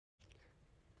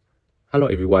Hello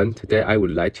everyone, today I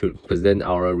would like to present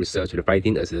our research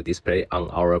finding as a display on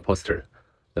our poster.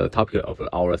 The topic of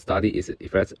our study is the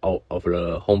effects of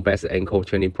the home-based ankle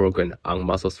training program on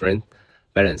muscle strength,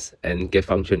 balance, and gait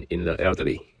function in the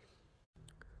elderly.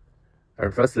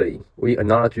 Firstly, we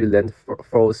acknowledge that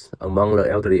falls among the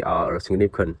elderly are a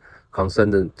significant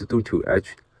concern due to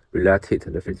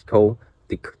age-related physical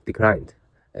decline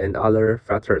and other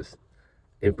factors.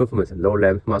 Improvement low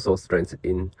limb muscle strength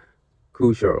is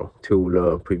crucial to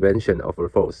the prevention of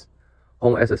falls.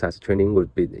 Home exercise training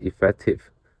would be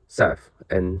effective, safe,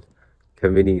 and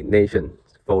convenient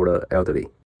for the elderly.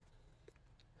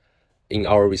 In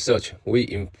our research, we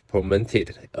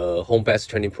implemented a home-based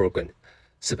training program,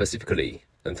 specifically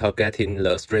targeting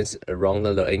the strength around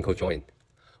the ankle joint.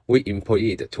 We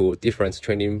employed two different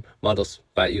training models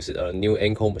by using a new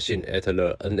ankle machine at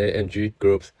the NAMG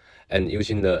group and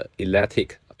using the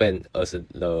elastic band as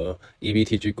the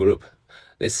EBTG group.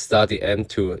 This study aimed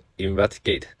to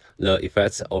investigate the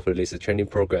effects of these training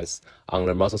programs on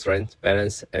the muscle strength,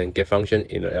 balance, and gait function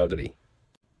in the elderly.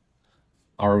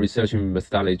 Our research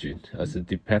methodology, as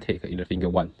depicted in Figure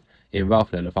 1,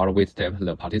 involved the following steps.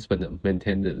 The participants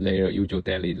maintained their usual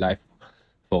daily life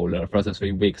for the first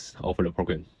 3 weeks of the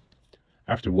program.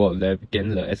 Afterward, they began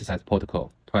the exercise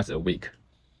protocol twice a week.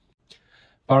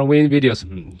 Following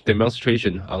videos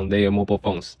demonstration on their mobile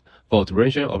phones. For the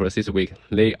duration of the 6 weeks,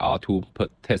 they are to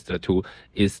test to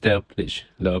establish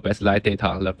the baseline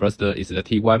data. The first is the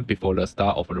T1 before the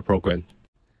start of the program.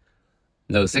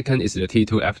 The second is the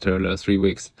T2 after the 3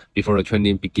 weeks before the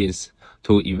training begins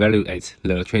to evaluate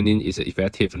the training's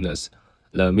effectiveness.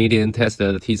 The median test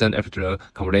the T3 after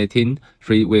completing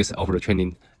 3 weeks of the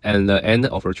training, and the end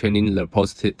of the training the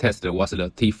post-test was the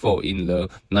T4 in the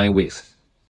 9 weeks.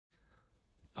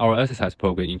 Our exercise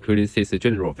program included 6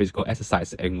 general physical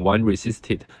exercises and 1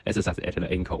 resisted exercise at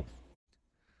the ankle.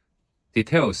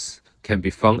 Details can be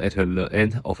found at the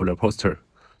end of the poster.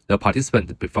 The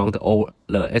participants performed all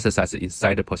the exercises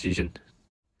inside the position.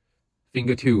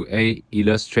 Figure 2A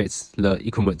illustrates the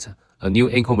equipment. A new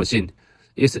ankle machine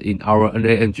is in our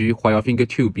NAMG, while Figure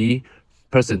 2B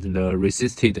presents the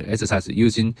resisted exercise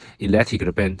using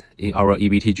elastic band in our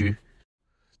EBTG.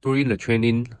 During the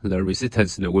training, the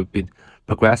resistance will be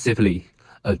progressively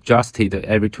adjusted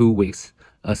every 2 weeks,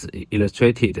 as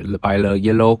illustrated by the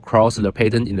yellow cross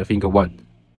pattern in the Figure 1.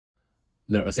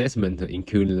 The assessment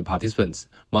includes the participants'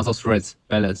 muscle strength,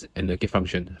 balance, and gait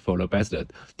function for the best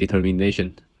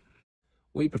determination.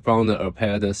 We performed a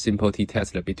paired simple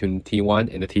t-test between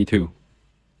T1 and T2.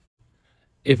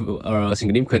 If a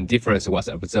significant difference was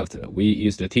observed, we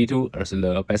used T2 as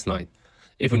the baseline.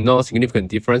 If no significant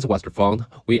difference was found,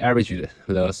 we averaged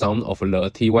the sum of the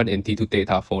T1 and T2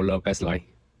 data for the baseline.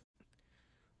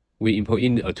 We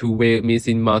employed a two-way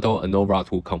missing model ANOVA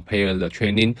to compare the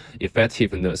training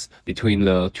effectiveness between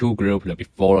the 2 groups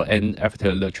before and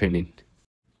after the training.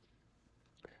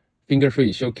 Figure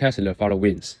 3 showcases the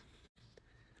following.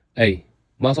 A.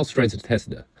 Muscle strength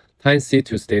test. Time sit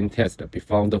to stand test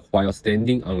performed while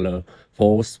standing on the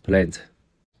fourth plank.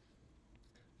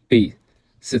 B.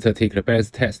 Static balance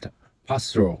test.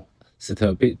 Postural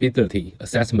stability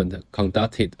assessment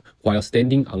conducted while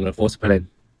standing on the fourth plank.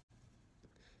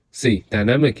 C.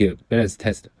 Dynamic balance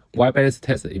test. Y balance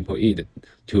test employed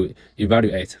to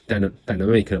evaluate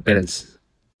dynamic balance.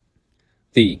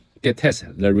 D. Gait test.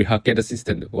 The rehab gait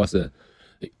system was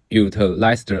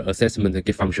utilized to assessment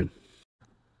gait function.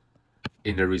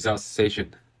 In the results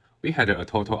session, we had a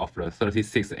total of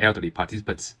 36 elderly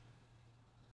participants,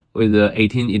 with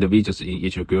 18 individuals in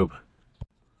each group.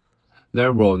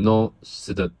 There were no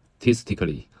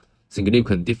statistically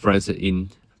significant difference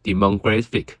in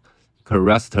demographic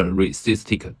characteristics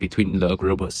between the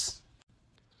groups.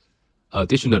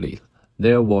 Additionally,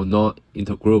 there were no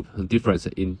intergroup difference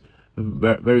in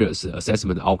various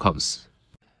assessment outcomes.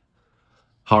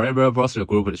 However, both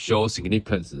groups show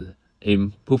significant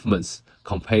improvements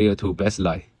compared to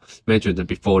baseline measured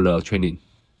before the training.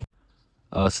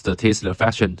 A statistical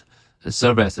fashion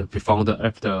surveys performed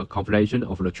after completion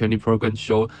of the training program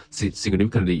show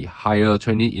significantly higher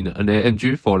training in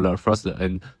NAMG for the first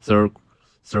and third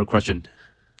question.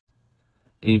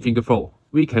 In Figure 4,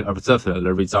 we can observe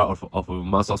the result of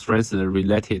muscle strength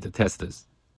related tests.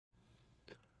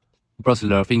 Both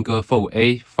the Figure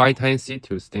 4A 5-time sit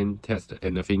to stand test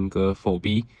and the Figure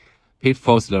 4B pit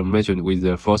force measured with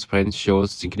the first plan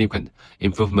shows significant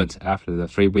improvement after the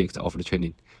 3 weeks of the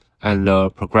training, and the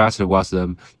progress was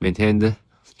maintained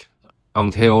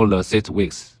until the 6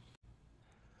 weeks.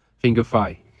 Figure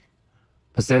 5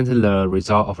 presents the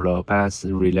result of the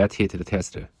balance-related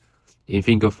test. In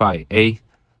Figure 5A,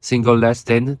 Single leg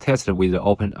stand tested with the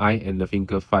open eye and the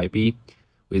finger 5B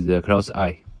with the closed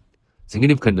eye.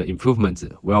 Significant improvements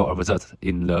were observed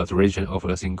in the duration of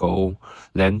a single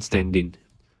leg standing.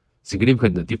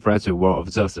 Significant differences were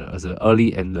observed as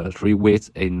early and 3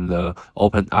 weeks in the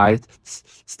open eye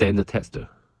stand test.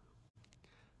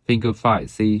 Figure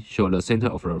 5C shows the center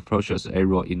of the approach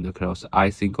error in the closed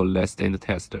eye single leg stand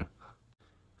test,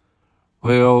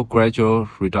 where gradual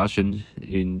reduction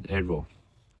in error,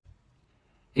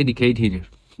 indicating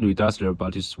reduced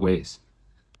body weight,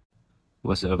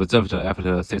 was observed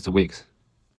after 6 weeks.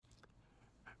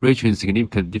 Reaching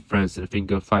significant difference in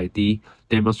figure 5D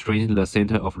demonstrating the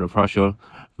center of the pressure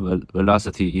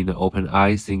velocity in the open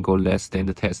eye single leg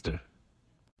stand test,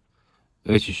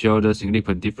 which showed a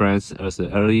significant difference as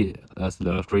early as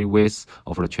the 3 weeks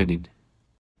of the training,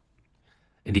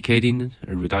 indicating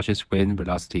a reduction in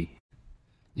velocity.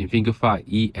 In figure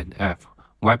 5E and F,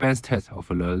 wide-band test of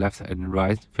the left and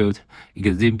right field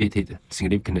exhibited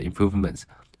significant improvements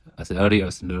as early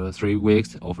as the 3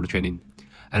 weeks of the training,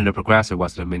 and the progress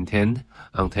was maintained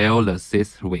until the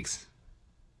 6 weeks.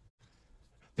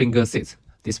 Figure 6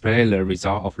 displays the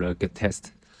result of the Gait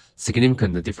test.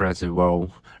 Significant differences were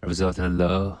observed in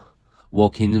the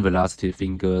walking velocity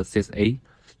figure 6A,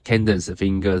 cadence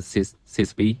figure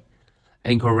 6B,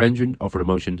 ankle range of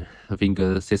motion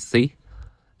figure 6C,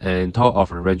 and top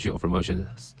of range of motion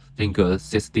figure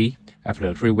 6D.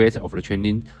 After 3 weeks of the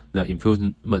training, the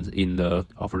improvement in the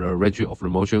range of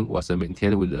motion was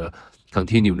maintained with the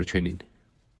continued training.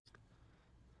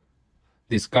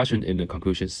 Discussion and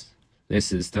conclusions.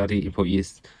 This study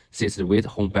employees sits with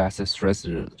home-based strength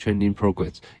training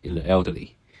programs in the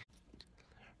elderly.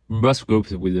 Most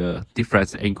groups with a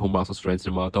different ankle muscle strength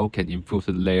model can improve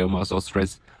their muscle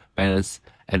strength, balance,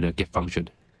 and gait function.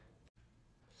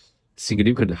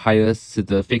 Significant higher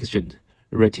satisfaction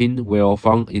rating were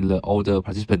found in the older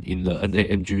participants in the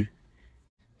NAMG.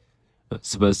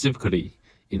 Specifically,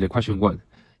 in the question 1,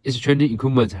 is training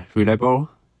equipment reliable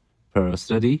per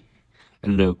study?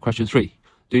 And the question 3,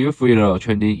 do you feel the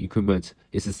training equipment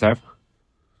is safe?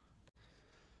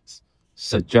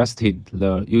 Suggesting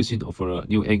the using of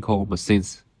new ankle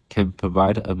machines can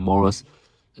provide a more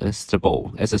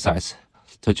stable exercise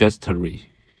trajectory.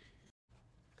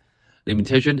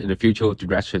 Limitation and future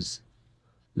directions.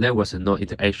 There was no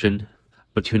interaction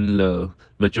between the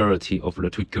majority of the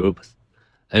two groups,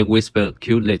 and we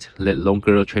speculate that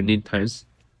longer training times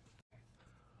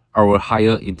or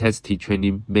higher intensity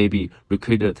training may be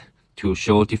required to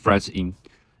show difference in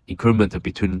increment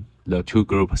between the two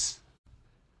groups.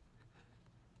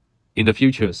 In the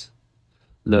future,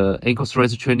 the ankle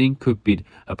strength training could be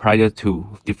applied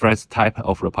to different types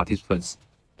of participants.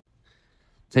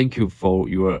 Thank you for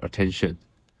your attention.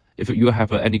 If you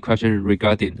have any questions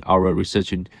regarding our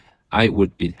research, I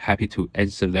would be happy to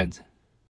answer them.